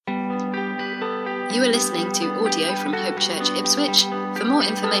You are listening to audio from Hope Church Ipswich. For more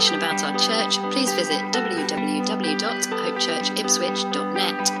information about our church, please visit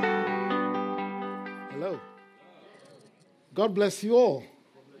www.hopechurchipswich.net. Hello. God bless you all.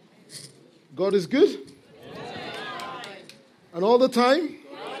 God is good. And all the time,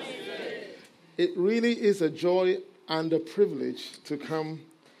 it really is a joy and a privilege to come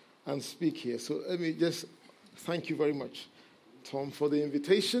and speak here. So let me just thank you very much, Tom, for the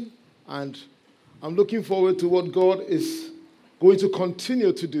invitation. And I'm looking forward to what God is going to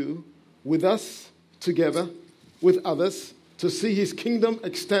continue to do with us, together, with others, to see his kingdom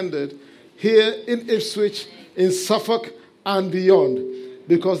extended here in Ipswich, in Suffolk, and beyond.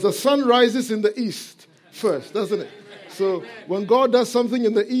 Because the sun rises in the east first, doesn't it? So when God does something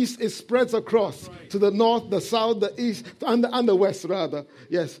in the east, it spreads across to the north, the south, the east, and the west, rather.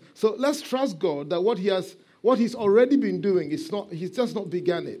 Yes. So let's trust God that what he's already been doing, he's just not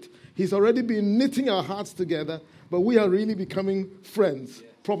begun it. He's already been knitting our hearts together, but we are really becoming friends,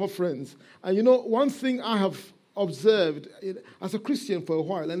 proper friends. And you know, one thing I have observed as a Christian for a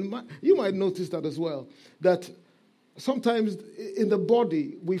while, and you might notice that as well, that sometimes in the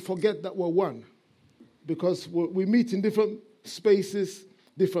body we forget that we're one, because we meet in different spaces,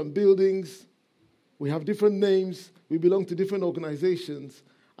 different buildings, we have different names, we belong to different organizations,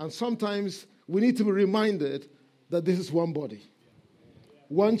 and sometimes we need to be reminded that this is one body.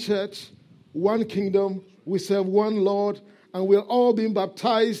 One church, one kingdom, we serve one Lord, and we're all being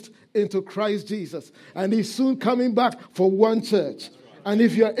baptized into Christ Jesus. And he's soon coming back for one church. And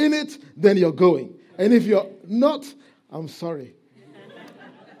if you're in it, then you're going. And if you're not, I'm sorry.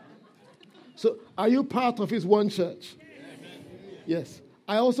 So are you part of his one church? Yes.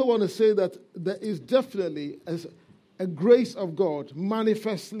 I also want to say that there is definitely a grace of God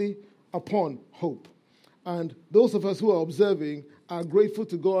manifestly upon Hope. And those of us who are observing are grateful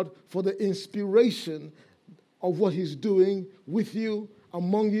to God for the inspiration of what he's doing with you,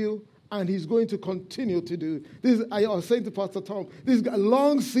 among you, and he's going to continue to do. I was saying to Pastor Tom, this is a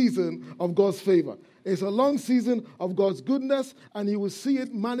long season of God's favor. It's a long season of God's goodness, and you will see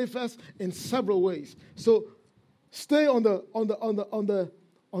it manifest in several ways. So stay on the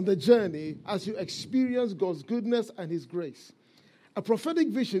journey as you experience God's goodness and his grace. A prophetic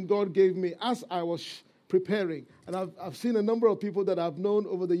vision God gave me as I was preparing. And I've seen a number of people that I've known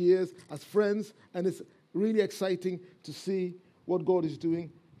over the years as friends, and it's really exciting to see what God is doing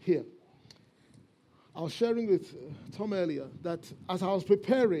here. I was sharing with Tom earlier that as I was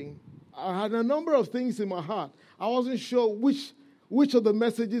preparing, I had a number of things in my heart. I wasn't sure which of the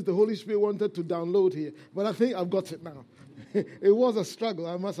messages the Holy Spirit wanted to download here, but I think I've got it now. It was a struggle,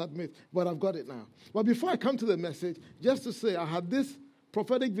 I must admit, but I've got it now. But before I come to the message, just to say I had this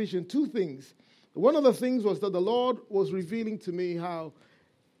prophetic vision, two things. One of the things was that the Lord was revealing to me how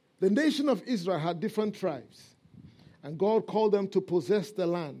the nation of Israel had different tribes, and God called them to possess the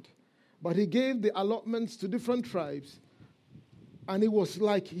land. But he gave the allotments to different tribes, and it was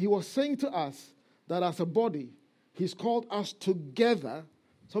like he was saying to us that as a body, he's called us together.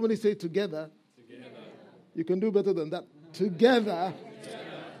 Somebody say together. Together. You can do better than that. Together.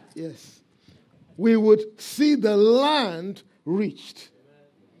 Yes. We would see the land reached.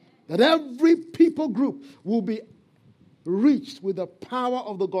 That every people group will be reached with the power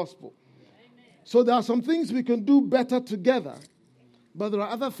of the gospel. Amen. So there are some things we can do better together, but there are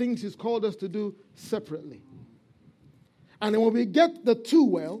other things he's called us to do separately. And when we get the two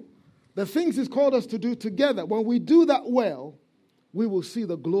well, the things he's called us to do together, when we do that well, we will see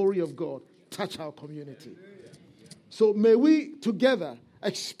the glory of God touch our community. So may we together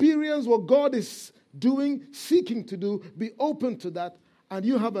experience what God is doing, seeking to do, be open to that. And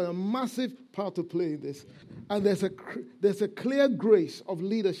you have a massive part to play in this. And there's a clear grace of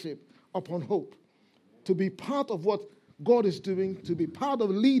leadership upon Hope to be part of what God is doing, to be part of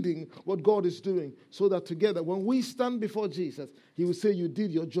leading what God is doing, so that together, when we stand before Jesus, he will say, you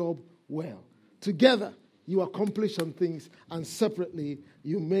did your job well. Together, you accomplished some things, and separately,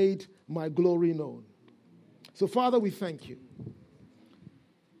 you made my glory known. So, Father, we thank you.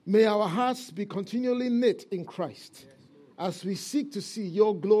 May our hearts be continually knit in Christ, as we seek to see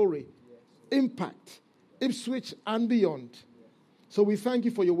your glory impact Ipswich and beyond. So we thank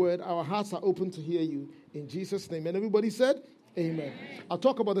you for your word. Our hearts are open to hear you in Jesus' name. And everybody said, amen. I'll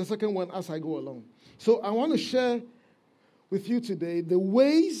talk about the second one as I go along. So I want to share with you today the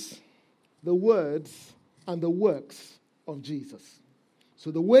ways, the words, and the works of Jesus. So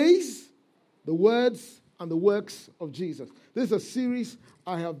the ways, the words, and the works of Jesus. This is a series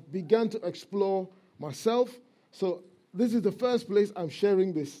I have begun to explore myself. So this is the first place I'm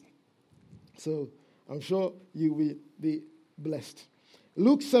sharing this. So I'm sure you will be blessed.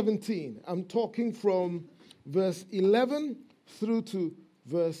 Luke 17. I'm talking from verse 11 through to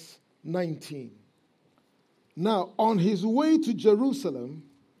verse 19. Now, on his way to Jerusalem,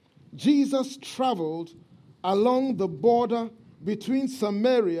 Jesus traveled along the border between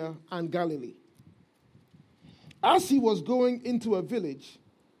Samaria and Galilee. As he was going into a village,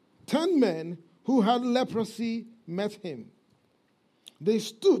 10 men who had leprosy met him. They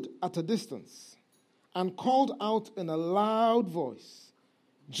stood at a distance and called out in a loud voice,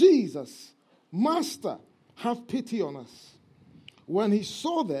 "Jesus, Master, have pity on us." When he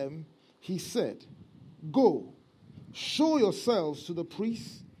saw them, he said, "Go, show yourselves to the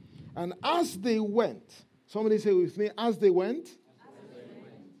priests." And as they went, somebody say with me, as they went.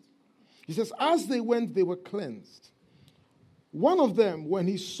 He says, as they went, they were cleansed. One of them, when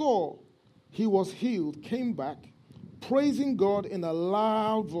he saw he was healed, came back, praising God in a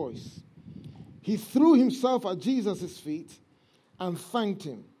loud voice. He threw himself at Jesus' feet and thanked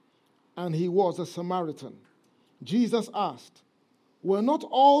him. And he was a Samaritan. Jesus asked, "Were not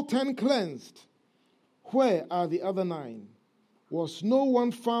all 10 cleansed? Where are the other 9? Was no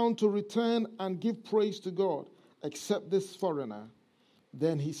one found to return and give praise to God except this foreigner?"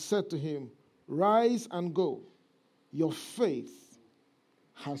 Then he said to him, "Rise and go. Your faith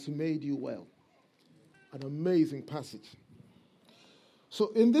has made you well." An amazing passage. So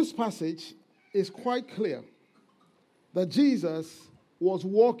in this passage, it's quite clear that Jesus was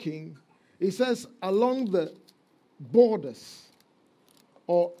walking, he says, along the borders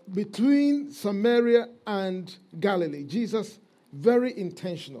or between Samaria and Galilee. Jesus, very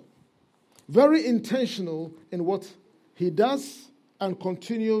intentional in what he does and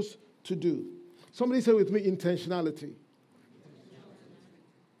continues to do. Somebody say with me, intentionality.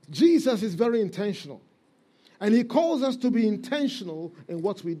 Jesus is very intentional. And he calls us to be intentional in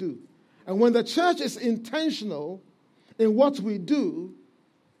what we do. And when the church is intentional in what we do,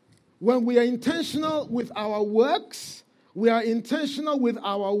 when we are intentional with our works, we are intentional with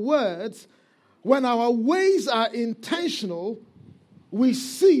our words, when our ways are intentional, we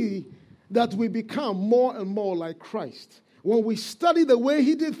see that we become more and more like Christ. When we study the way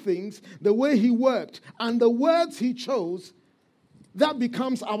he did things, the way he worked, and the words he chose, that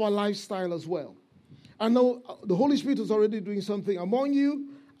becomes our lifestyle as well. I know the Holy Spirit is already doing something among you,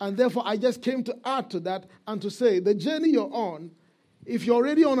 and therefore I just came to add to that and to say the journey you're on, if you're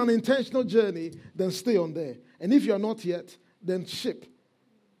already on an intentional journey, then stay on there. And if you're not yet, then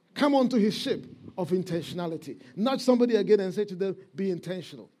come onto his ship of intentionality. Nudge somebody again and say to them, be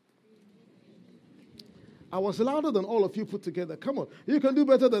intentional. I was louder than all of you put together. Come on, you can do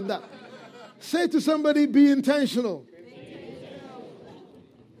better than that. Say to somebody, be intentional.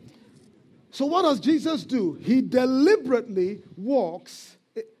 So what does Jesus do? He deliberately walks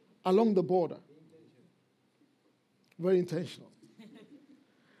along the border. Very intentional.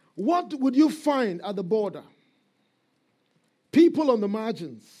 What would you find at the border? People on the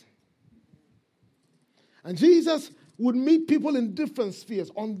margins. And Jesus would meet people in different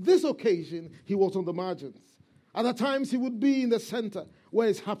spheres. On this occasion, he was on the margins. Other times, he would be in the center where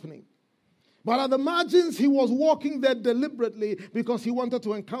it's happening. But at the margins, he was walking there deliberately because he wanted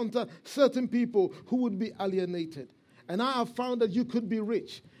to encounter certain people who would be alienated. And I have found that you could be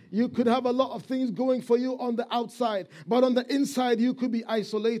rich. You could have a lot of things going for you on the outside, but on the inside, you could be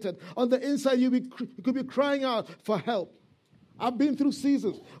isolated. On the inside, you could be crying out for help. I've been through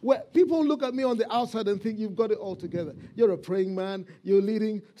seasons where people look at me on the outside and think you've got it all together. You're a praying man. You're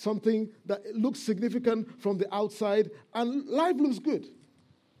leading something that looks significant from the outside, and life looks good.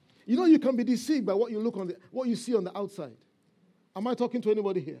 You know, you can be deceived by what you see on the outside. Am I talking to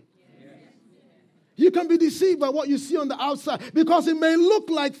anybody here? Yes. You can be deceived by what you see on the outside because it may look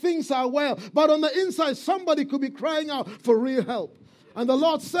like things are well, but on the inside, somebody could be crying out for real help. And the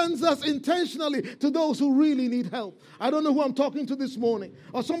Lord sends us intentionally to those who really need help. I don't know who I'm talking to this morning.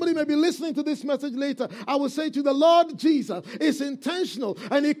 Or somebody may be listening to this message later. I will say to the Lord Jesus is intentional.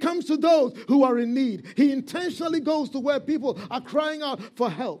 And he comes to those who are in need. He intentionally goes to where people are crying out for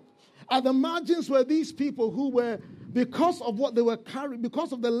help. At the margins were these people who were, because of what they were carrying,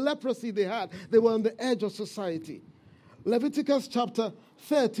 because of the leprosy they had, they were on the edge of society. Leviticus chapter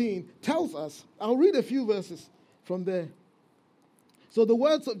 13 tells us, I'll read a few verses from there. So the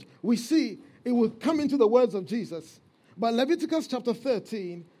words of, we see, it will come into the words of Jesus. But Leviticus chapter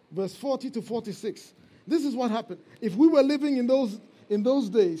 13, verse 40 to 46, this is what happened. If we were living in those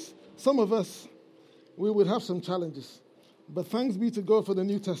days, some of us, we would have some challenges. But thanks be to God for the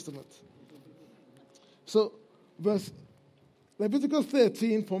New Testament. So Leviticus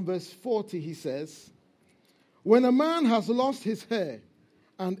 13 from verse 40, he says, when a man has lost his hair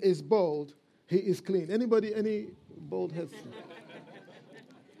and is bald, he is clean. Anybody, any bald heads?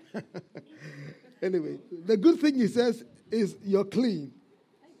 Anyway, the good thing he says is you're clean.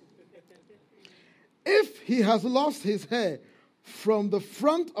 If he has lost his hair from the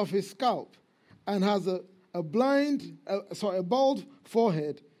front of his scalp and has a bald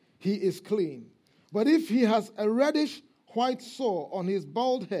forehead, he is clean. But if he has a reddish white sore on his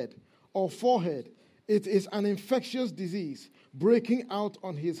bald head or forehead, it is an infectious disease breaking out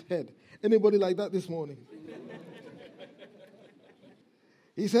on his head. Anybody like that this morning?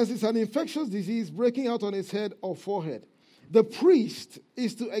 He says it's an infectious disease breaking out on his head or forehead. The priest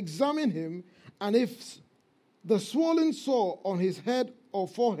is to examine him, and if the swollen sore on his head or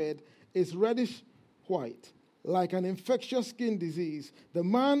forehead is reddish white, like an infectious skin disease, the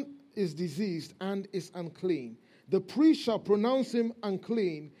man is diseased and is unclean. The priest shall pronounce him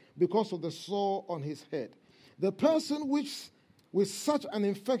unclean because of the sore on his head. The person with such an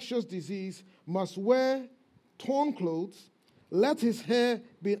infectious disease must wear torn clothes, let his hair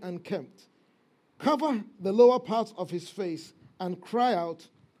be unkempt, cover the lower parts of his face, and cry out,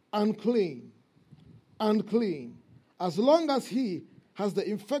 unclean, unclean. As long as he has the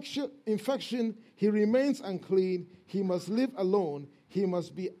infection, he remains unclean. He must live alone. He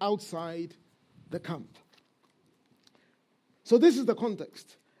must be outside the camp. So this is the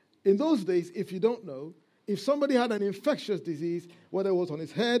context. In those days, if you don't know, if somebody had an infectious disease, whether it was on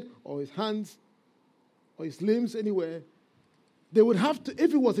his head or his hands or his limbs, anywhere, they would have to,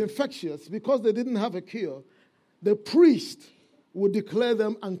 if it was infectious, because they didn't have a cure, the priest would declare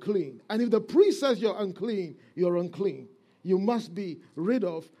them unclean. And if the priest says you're unclean, you're unclean. You must be rid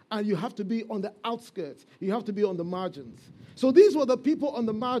of, and you have to be on the outskirts. You have to be on the margins. So these were the people on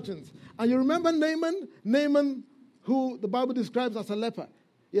the margins. And you remember Naaman? Naaman, who the Bible describes as a leper.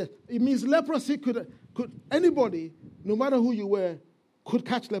 Yes, it means leprosy could anybody, no matter who you were, could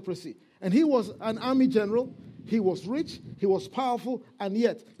catch leprosy. And he was an army general. He was rich, he was powerful, and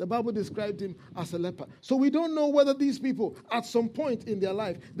yet the Bible described him as a leper. So we don't know whether these people, at some point in their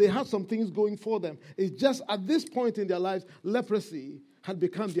life, they had some things going for them. It's just at this point in their lives, leprosy had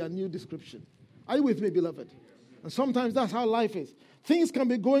become their new description. Are you with me, beloved? And sometimes that's how life is. Things can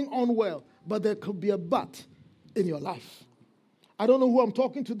be going on well, but there could be a but in your life. I don't know who I'm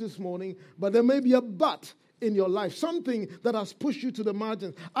talking to this morning, but there may be a but in your life, something that has pushed you to the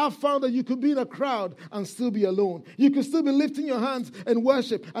margins. I've found that you could be in a crowd and still be alone. You could still be lifting your hands and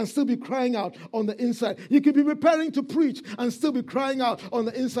worship and still be crying out on the inside. You could be preparing to preach and still be crying out on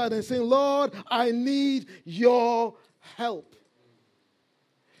the inside and saying, Lord, I need your help.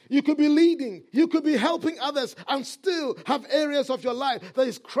 You could be leading. You could be helping others and still have areas of your life that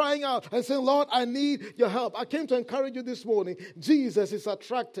is crying out and saying, Lord, I need your help. I came to encourage you this morning. Jesus is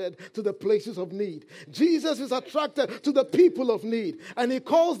attracted to the places of need. Jesus is attracted to the people of need. And he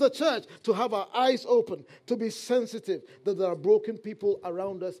calls the church to have our eyes open, to be sensitive that there are broken people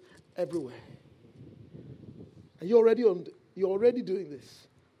around us everywhere. And you're already doing this.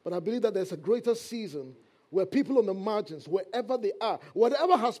 But I believe that there's a greater season where people on the margins, wherever they are,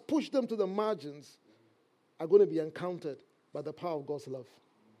 whatever has pushed them to the margins, are going to be encountered by the power of God's love.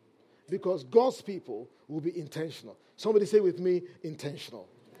 Because God's people will be intentional. Somebody say with me, intentional.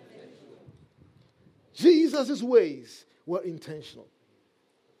 Jesus' ways were intentional.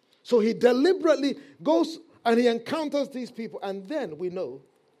 So he deliberately goes and he encounters these people, and then we know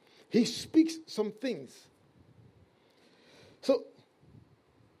he speaks some things. So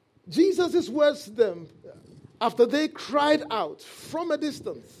Jesus' words to them, after they cried out from a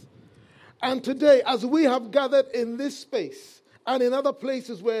distance, and today, as we have gathered in this space and in other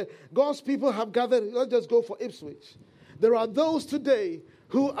places where God's people have gathered, let's just go for Ipswich. There are those today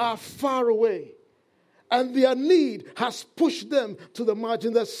who are far away, and their need has pushed them to the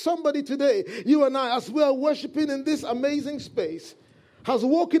margin. There's somebody today, you and I, as we are worshiping in this amazing space, has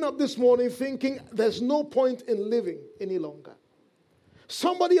woken up this morning thinking there's no point in living any longer.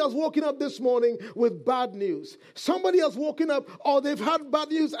 Somebody has woken up this morning with bad news. Somebody has woken up, or they've had bad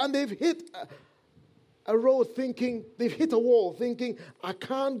news and they've hit a road thinking, they've hit a wall thinking, I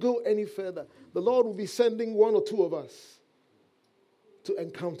can't go any further. The Lord will be sending one or two of us to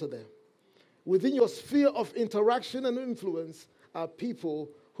encounter them. Within your sphere of interaction and influence are people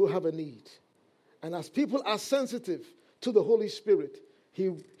who have a need. And as people are sensitive to the Holy Spirit, He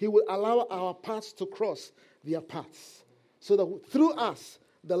will allow our paths to cross their paths, so that through us,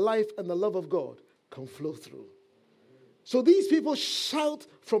 the life and the love of God can flow through. So these people shout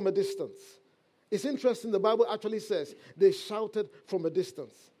from a distance. It's interesting, the Bible actually says they shouted from a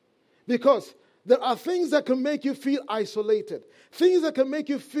distance. Because there are things that can make you feel isolated. Things that can make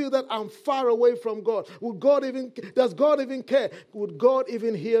you feel that I'm far away from God. Does God even care? Would God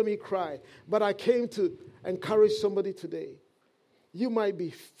even hear me cry? But I came to encourage somebody today you might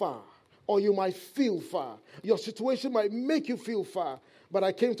be far, or you might feel far. Your situation might make you feel far. But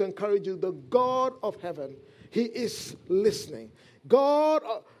I came to encourage you, the God of heaven, he is listening.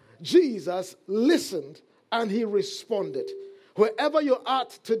 Jesus listened and he responded. Wherever you're at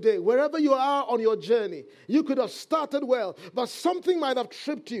today, wherever you are on your journey, you could have started well, but something might have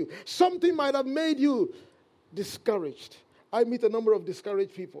tripped you. Something might have made you discouraged. I meet a number of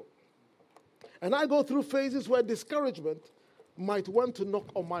discouraged people. And I go through phases where discouragement might want to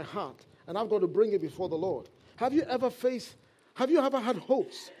knock on my heart, and I've got to bring it before the Lord. Have you ever had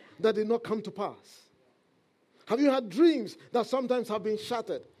hopes that did not come to pass? Have you had dreams that sometimes have been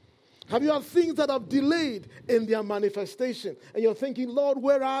shattered? Have you had things that have delayed in their manifestation? And you're thinking, Lord,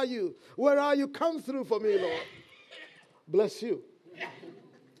 where are you? Where are you? Come through for me, Lord. Bless you.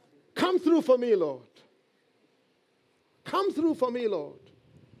 Come through for me, Lord. Come through for me, Lord.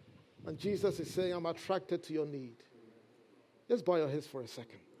 And Jesus is saying, I'm attracted to your need. Just bow your heads for a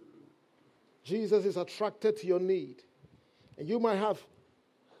second. Jesus is attracted to your need. And you might have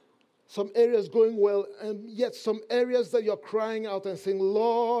some areas going well, and yet some areas that you're crying out and saying,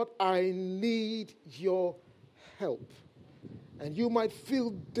 Lord, I need your help. And you might feel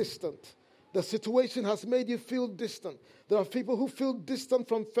distant. The situation has made you feel distant. There are people who feel distant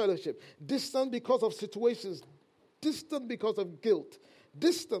from fellowship, distant because of situations, distant because of guilt,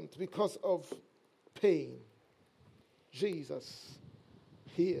 distant because of pain. Jesus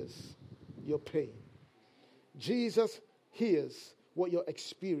hears your pain. Jesus hears what you're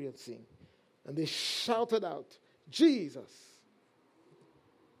experiencing. And they shouted out, Jesus,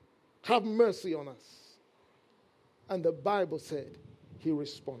 have mercy on us. And the Bible said he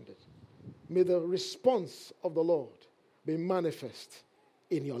responded. May the response of the Lord be manifest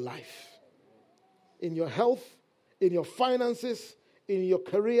in your life, in your health, in your finances, in your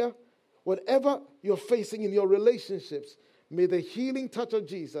career, whatever you're facing in your relationships. May the healing touch of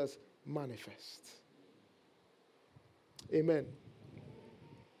Jesus manifest. Amen.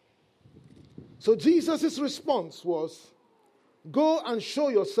 So Jesus' response was, go and show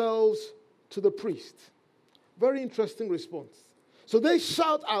yourselves to the priest. Very interesting response. So they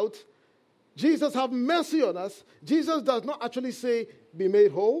shout out, Jesus, have mercy on us. Jesus does not actually say, be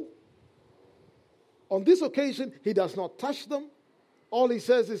made whole. On this occasion, he does not touch them. All he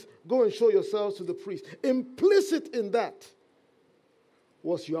says is, go and show yourselves to the priest. Implicit in that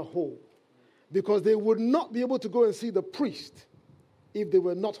was you are whole. Because they would not be able to go and see the priest if they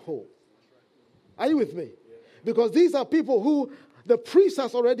were not whole. Are you with me? Because these are people who the priest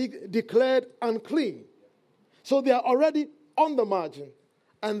has already declared unclean. So they are already on the margin.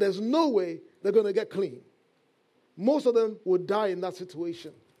 And there's no way they're going to get clean. Most of them would die in that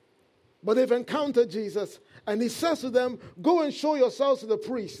situation. But they've encountered Jesus. And he says to them, go and show yourselves to the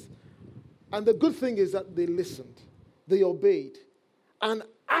priest. And the good thing is that they listened. They obeyed. And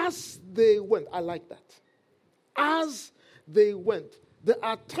as they went, I like that. As they went. There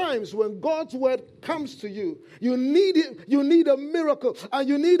are times when God's word comes to you. You need it. You need a miracle. And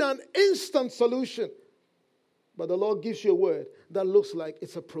you need an instant solution. But the Lord gives you a word that looks like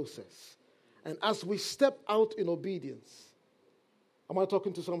it's a process. And as we step out in obedience, am I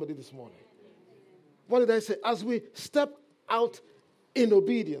talking to somebody this morning? What did I say? As we step out in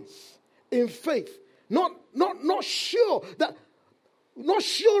obedience, in faith, not sure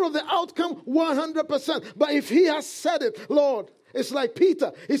of the outcome 100%. But if he has said it, Lord, it's like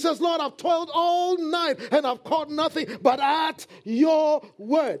Peter. He says, Lord, I've toiled all night and I've caught nothing. But at your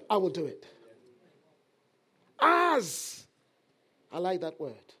word, I will do it. As. I like that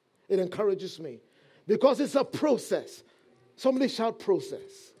word. It encourages me. Because it's a process. Somebody shout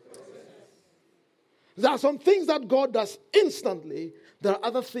process. There are some things that God does instantly. There are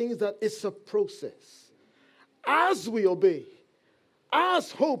other things that it's a process. As we obey,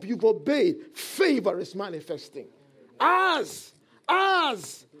 as hope you've obeyed, favor is manifesting. As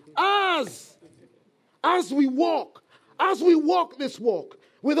we walk this walk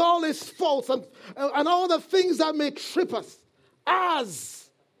with all its faults and all the things that may trip us, as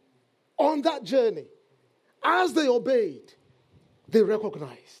on that journey, as they obeyed, they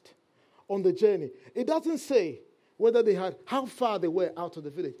recognized on the journey. It doesn't say whether they had, how far they were out of the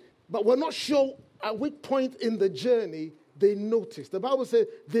village, but we're not sure at which point in the journey they noticed. The Bible says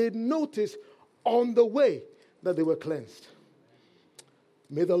they noticed on the way that they were cleansed.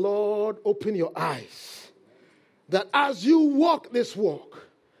 May the Lord open your eyes that as you walk this walk,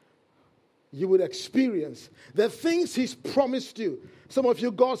 you would experience the things he's promised you. Some of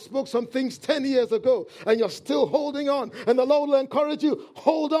you, God spoke some things 10 years ago, and you're still holding on. And the Lord will encourage you,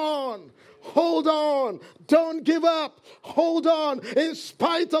 hold on. Hold on. Don't give up. Hold on. In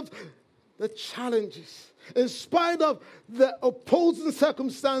spite of the challenges, In spite of the opposing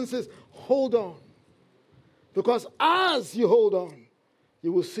circumstances, hold on. Because as you hold on,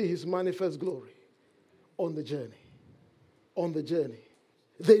 you will see his manifest glory on the journey. On the journey.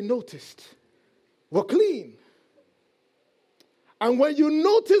 They noticed, we're clean. And when you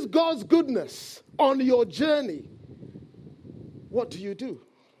notice God's goodness on your journey, what do?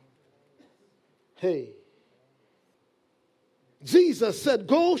 Hey. Jesus said,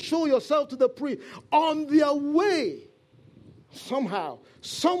 go show yourself to the priest. On their way, somehow,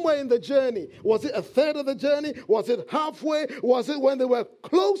 somewhere in the journey, was it a third of the journey? Was it halfway? Was it when they were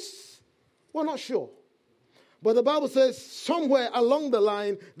close? We're not sure. But the Bible says somewhere along the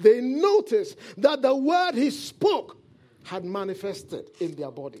line, they noticed that the word he spoke had manifested in their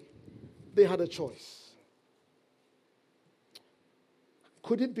body. They had a choice.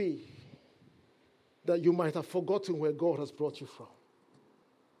 Could it be that you might have forgotten where God has brought you from?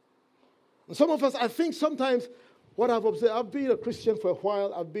 And some of us, I think sometimes what I've observed, I've been a Christian for a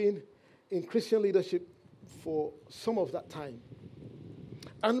while. I've been in Christian leadership for some of that time.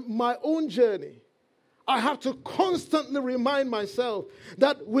 And my own journey, I have to constantly remind myself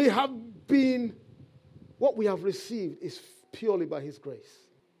that what we have received is purely by his grace.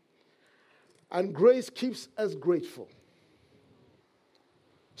 And grace keeps us grateful.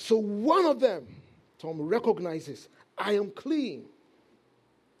 So one of them, Tom, recognizes, I am clean.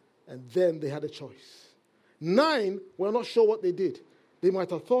 And then they had a choice. 9 were not sure what they did. They might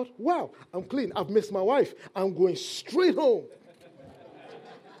have thought, wow, I'm clean. I've missed my wife. I'm going straight home.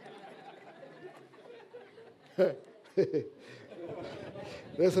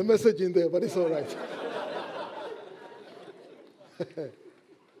 There's a message in there, but it's all right.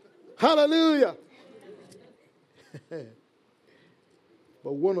 Hallelujah.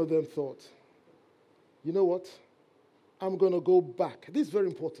 But one of them thought, you know what? I'm going to go back. This is very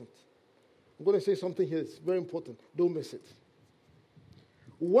important. I'm going to say something here. It's very important. Don't miss it.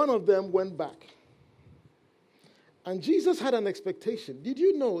 One of them went back. And Jesus had an expectation. Did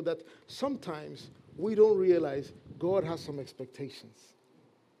you know that sometimes we don't realize God has some expectations?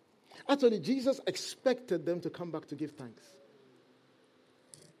 Actually, Jesus expected them to come back to give thanks.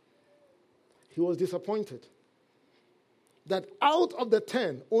 He was disappointed that out of the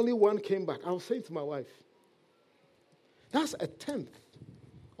 10, only 1 came back. I was saying to my wife, that's a tenth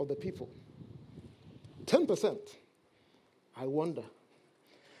of the people. 10%. I wonder.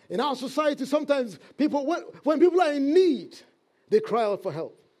 In our society, sometimes people, when people are in need, they cry out for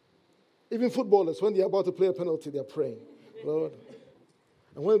help. Even footballers, when they're about to play a penalty, they're praying, Lord.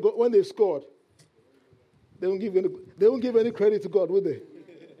 And when they've scored, they won't give any credit to God, would they?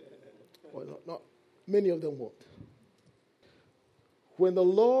 Well, not many of them won't. When the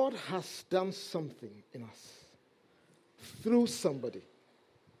Lord has done something in us through somebody,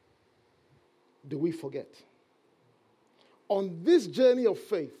 do we forget? On this journey of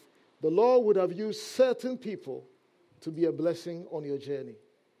faith, the Lord would have used certain people to be a blessing on your journey.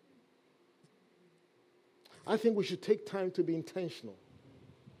 I think we should take time to be intentional.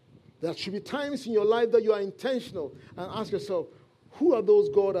 There should be times in your life that you are intentional and ask yourself, who are those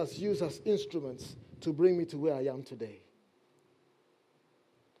God has used as instruments to bring me to where I am today?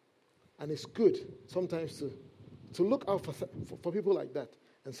 And it's good sometimes to look out for people like that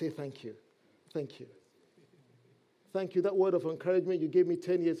and say thank you. Thank you. Thank you. That word of encouragement you gave me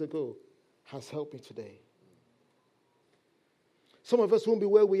 10 years ago has helped me today. Some of us won't be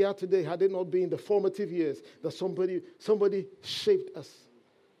where we are today had it not been the formative years that somebody shaped us.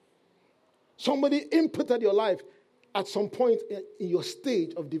 Somebody inputted your life at some point in your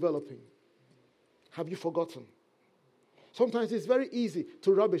stage of developing. Have you forgotten? Sometimes it's very easy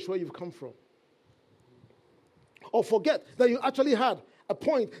to rubbish where you've come from. Or forget that you actually had a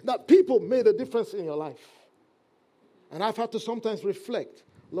point that people made a difference in your life. And I've had to sometimes reflect,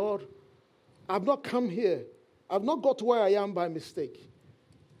 Lord, I've not come here. I've not got to where I am by mistake.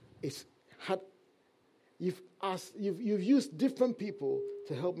 You've used different people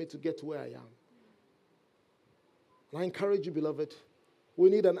to help me to get to where I am. And I encourage you, beloved, we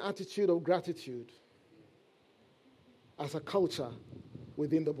need an attitude of gratitude as a culture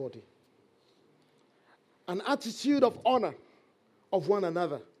within the body. An attitude of honor of one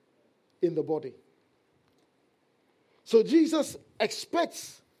another in the body. So Jesus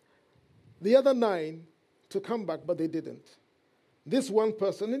expects the other 9 to come back, but they didn't. This one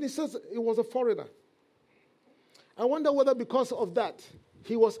person, and he says it was a foreigner. I wonder whether because of that,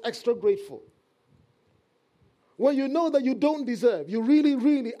 he was extra grateful. When you know that you don't deserve, you really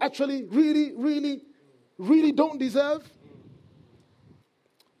don't deserve,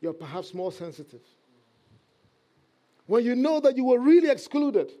 you're perhaps more sensitive. When you know that you were really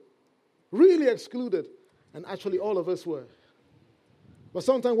excluded, And actually, all of us were. But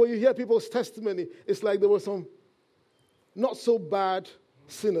sometimes when you hear people's testimony, it's like there were some not so bad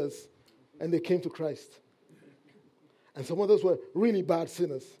sinners and they came to Christ. And some others were really bad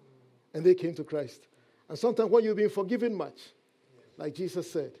sinners and they came to Christ. And sometimes when you've been forgiven much, like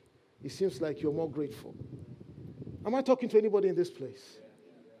Jesus said, it seems like you're more grateful. Am I talking to anybody in this place?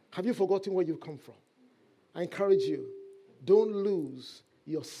 Have you forgotten where you've come from? I encourage you, don't lose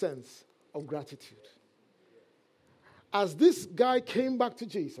your sense of gratitude. As this guy came back to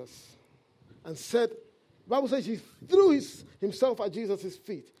Jesus and said, the Bible says he threw himself at Jesus'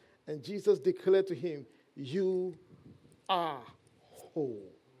 feet, and Jesus declared to him, you are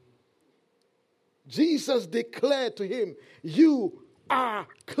whole. Jesus declared to him, you are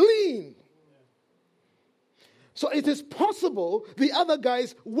clean. So it is possible the other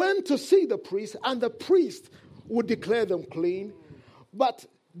guys went to see the priest and the priest would declare them clean. But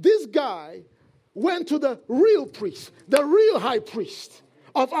this guy went to the real priest, the real high priest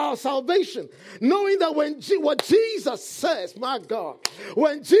of our salvation, knowing that what Jesus says, my God,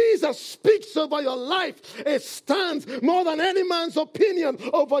 when Jesus speaks over your life, it stands more than any man's opinion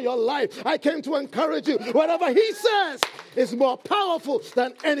over your life. I came to encourage you. Whatever he says is more powerful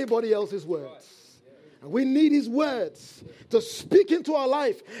than anybody else's words. And we need his words to speak into our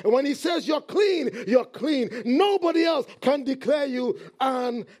life. And when he says you're clean, you're clean. Nobody else can declare you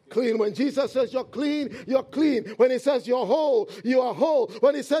unclean. When Jesus says you're clean, you're clean. When he says you're whole, you are whole.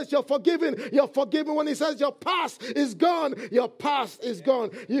 When he says you're forgiven, you're forgiven. When he says your past is gone, your past is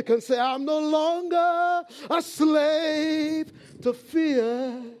gone. You can say, I'm no longer a slave to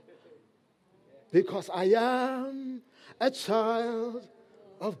fear, because I am a child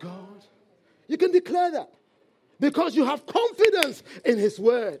of God. You can declare that because you have confidence in his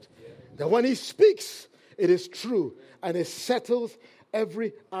word. That when he speaks, it is true and it settles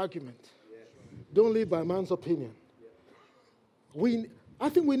every argument. Don't live by man's opinion. I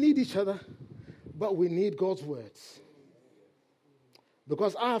think we need each other, but we need God's words.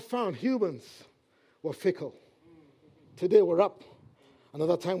 Because I have found humans were fickle. Today we're up,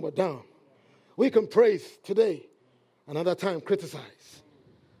 another time we're down. We can praise today, another time criticize.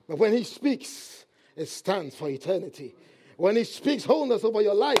 But when he speaks, it stands for eternity. When he speaks wholeness over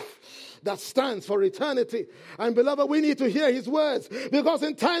your life, that stands for eternity. And beloved, we need to hear his words, because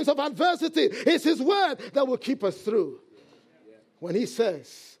in times of adversity, it's his word that will keep us through. When he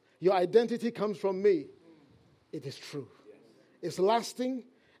says, your identity comes from me, it is true. It's lasting,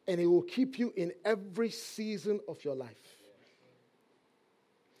 and it will keep you in every season of your life.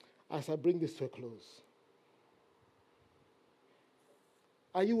 As I bring this to a close,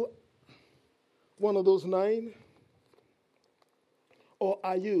 are you one of those 9? Or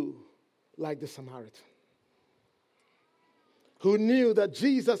are you like the Samaritan, who knew that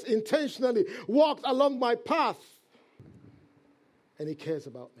Jesus intentionally walked along my path and he cares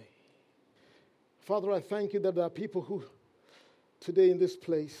about me? Father, I thank you that there are people who today in this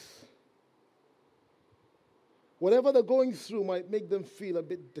place, whatever they're going through might make them feel a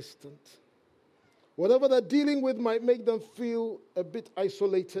bit distant. Whatever they're dealing with might make them feel a bit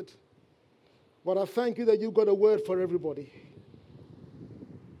isolated. But I thank you that you've got a word for everybody.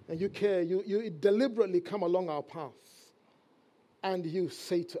 And you care. You deliberately come along our paths. And you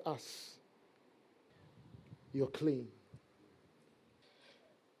say to us, you're clean.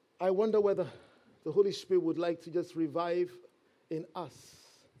 I wonder whether the Holy Spirit would like to just revive in us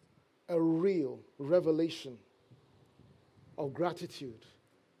a real revelation of gratitude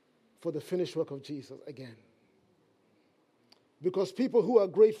for the finished work of Jesus again. Because people who are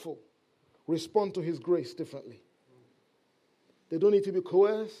grateful respond to his grace differently. They don't need to be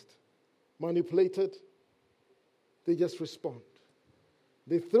coerced, manipulated. They just respond.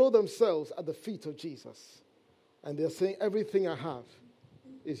 They throw themselves at the feet of Jesus. And they're saying, everything I have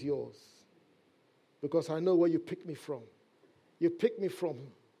is yours. Because I know where you picked me from. You picked me from.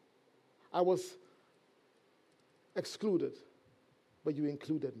 I was excluded, but you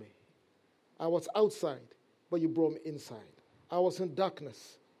included me. I was outside, but you brought me inside. I was in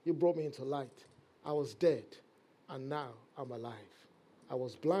darkness. You brought me into light. I was dead, and now I'm alive. I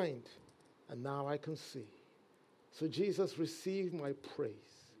was blind, and now I can see. So Jesus, receive my praise.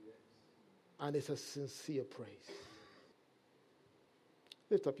 And it's a sincere praise.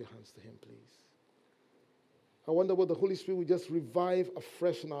 Lift up your hands to him, please. I wonder what the Holy Spirit will just revive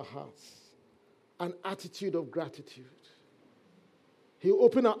afresh in our hearts. An attitude of gratitude. He'll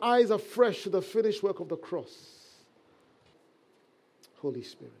open our eyes afresh to the finished work of the cross. Holy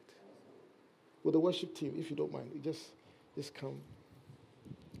Spirit. With the worship team, if you don't mind, you just come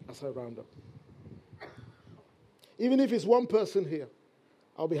as I round up. Even if it's one person here,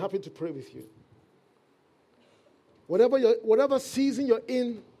 I'll be happy to pray with you. Whatever season you're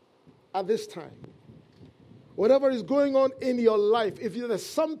in at this time, whatever is going on in your life, if there's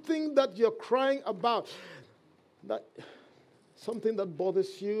something that you're crying about, something that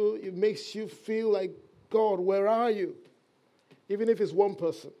bothers you, it makes you feel like, God, where are you? Even if it's one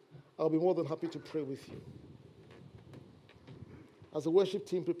person, I'll be more than happy to pray with you. As the worship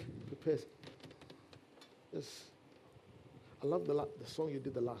team prepares, I love the song you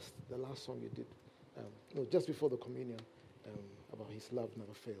did, the last song you did, just before the communion, about His love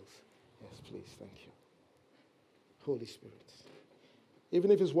never fails. Yes, please, thank you. Holy Spirit.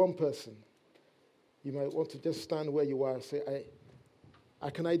 Even if it's one person, you might want to just stand where you are and say, I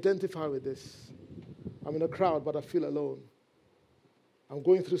can identify with this. I'm in a crowd, but I feel alone. I'm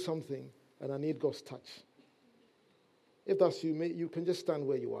going through something, and I need God's touch. If that's you, you can just stand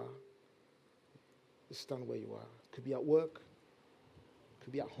where you are. Just stand where you are. Could be at work.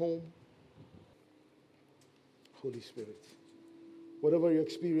 Could be at home. Holy Spirit. Whatever you're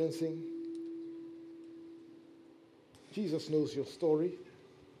experiencing, Jesus knows your story.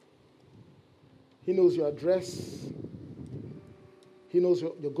 He knows your address. He knows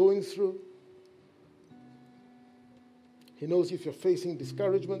what you're going through. He knows if you're facing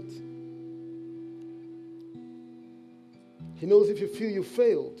discouragement. He knows if you feel you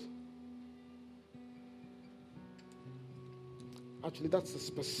failed. Actually, that's a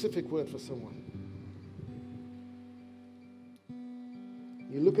specific word for someone.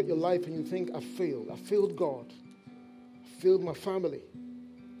 You look at your life and you think, I failed. I failed God. I failed my family.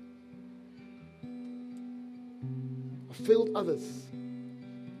 I failed others.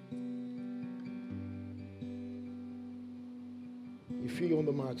 You feel you're on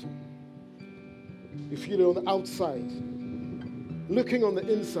the margin. You feel you're on the outside, looking on the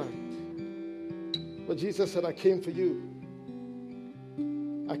inside. But Jesus said, I came for you.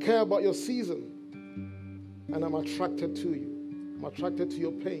 I care about your season, and I'm attracted to you. I'm attracted to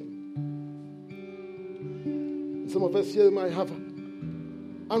your pain. And some of us here might have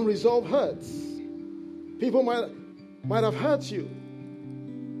unresolved hurts. People might have hurt you,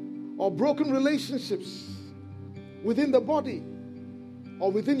 or broken relationships within the body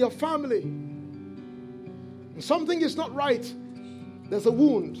or within your family. And something is not right. There's a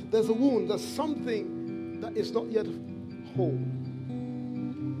wound. There's something that is not yet whole.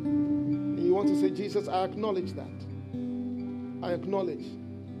 You want to say, Jesus, I acknowledge that. I acknowledge.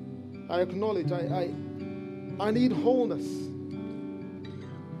 I need wholeness.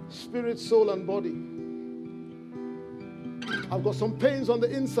 Spirit, soul, and body. I've got some pains on the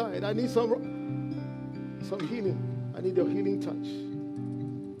inside. I need some healing. I need your healing touch.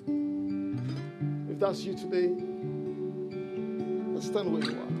 If that's you today, let's stand where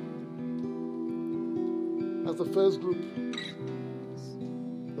you are. As the first group,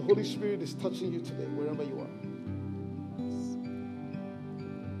 the Holy Spirit is touching you today, wherever you are.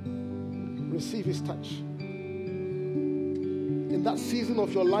 Receive His touch. In that season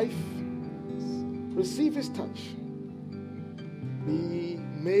of your life, receive His touch. Be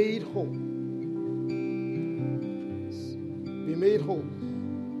made whole. Be made whole.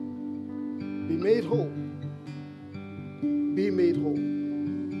 Be made whole. Be made whole.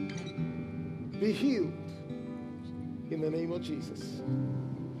 Be healed in the name of Jesus.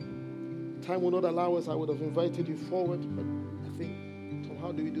 Time will not allow us. I would have invited you forward, but I think, Tom,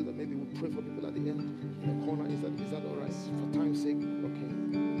 how do we do that? Maybe we'll pray for people at the end in the corner. Is that all right? For time's sake? Okay.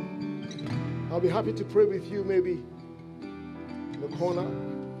 I'll be happy to pray with you maybe in the corner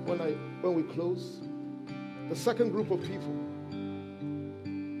when we close. The second group of people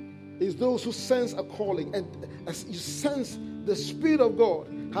is those who sense a calling, and as you sense the Spirit of God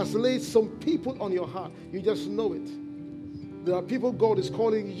has laid some people on your heart. You just know it. There are people God is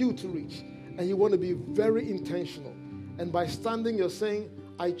calling you to reach, and you want to be very intentional. And by standing, you're saying,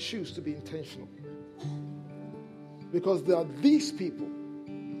 I choose to be intentional. Because there are these people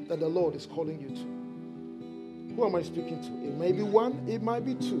that the Lord is calling you to. Who am I speaking to? It may be one, it might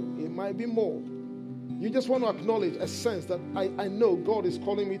be two, it might be more. You just want to acknowledge a sense that I know God is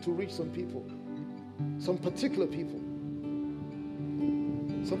calling me to reach some people. Some particular people.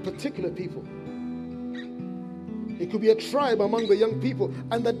 Some particular people. It could be a tribe among the young people,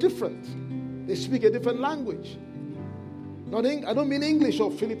 and they're different. They speak a different language. I don't mean English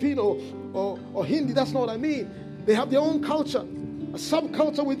or Filipino or Hindi. That's not what I mean. They have their own culture, a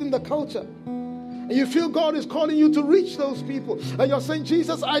subculture within the culture. And you feel God is calling you to reach those people. And you're saying,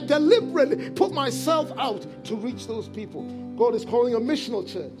 Jesus, I deliberately put myself out to reach those people. God is calling a missional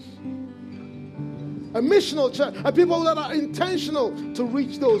church. A missional church. And people that are intentional to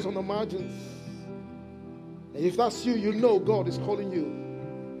reach those on the margins. And if that's you, you know God is calling you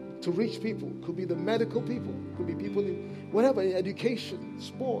to reach people. Could be the medical people, could be people in whatever, in education,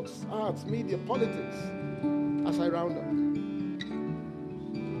 sports, arts, media, politics. As I round up,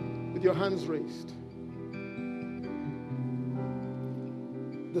 with your hands raised,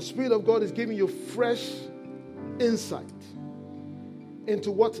 the Spirit of God is giving you fresh insight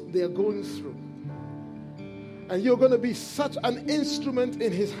into what they are going through. And you're going to be such an instrument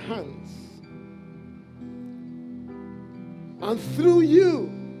in His hands. And through you,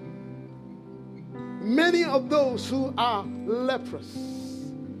 many of those who are leprous,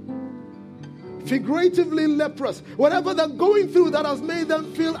 figuratively leprous, whatever they're going through that has made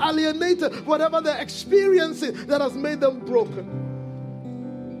them feel alienated, whatever they're experiencing that has made them broken,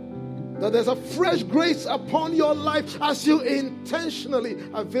 that there's a fresh grace upon your life as you intentionally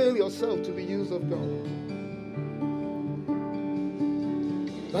avail yourself to be used of God.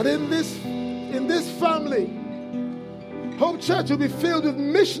 That in this family, Hope Church will be filled with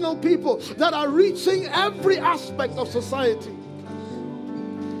missional people that are reaching every aspect of society.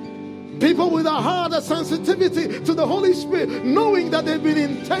 People with a heart of sensitivity to the Holy Spirit, knowing that they've been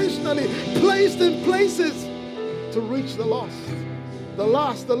intentionally placed in places to reach the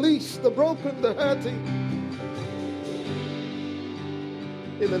lost, the least, the broken, the hurting.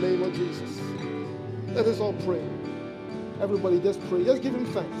 In the name of Jesus. Let us all pray. Everybody just pray. Just give Him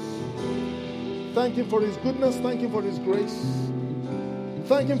thanks. Thank Him for His goodness. Thank Him for His grace.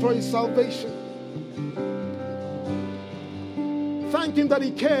 Thank Him for His salvation. Thank Him that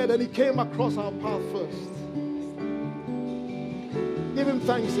He cared and He came across our path first. Give Him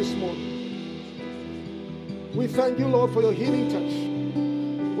thanks this morning. We thank You, Lord, for Your healing touch.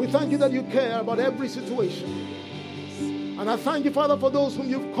 We thank You that You care about every situation. And I thank You, Father, for those whom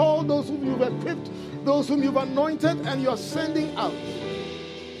You've called, those whom You've equipped, those whom You've anointed and You are sending out.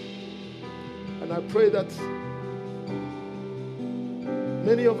 And I pray that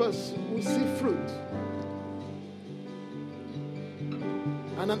many of us will see fruit.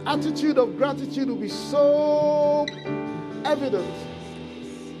 And an attitude of gratitude will be so evident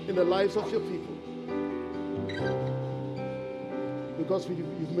in the lives of Your people. Because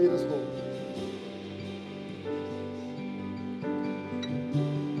You've made us whole.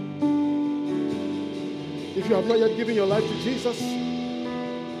 If you have not yet given your life to Jesus,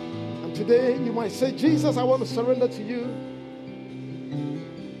 and today you might say, Jesus, I want to surrender to You,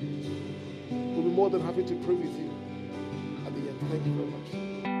 we'll be more than happy to pray with you at the end. Thank you very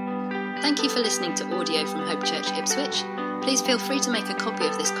much. Thank you for listening to audio from Hope Church Ipswich. Please feel free to make a copy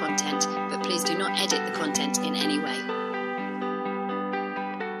of this content, but please do not edit the content in any way.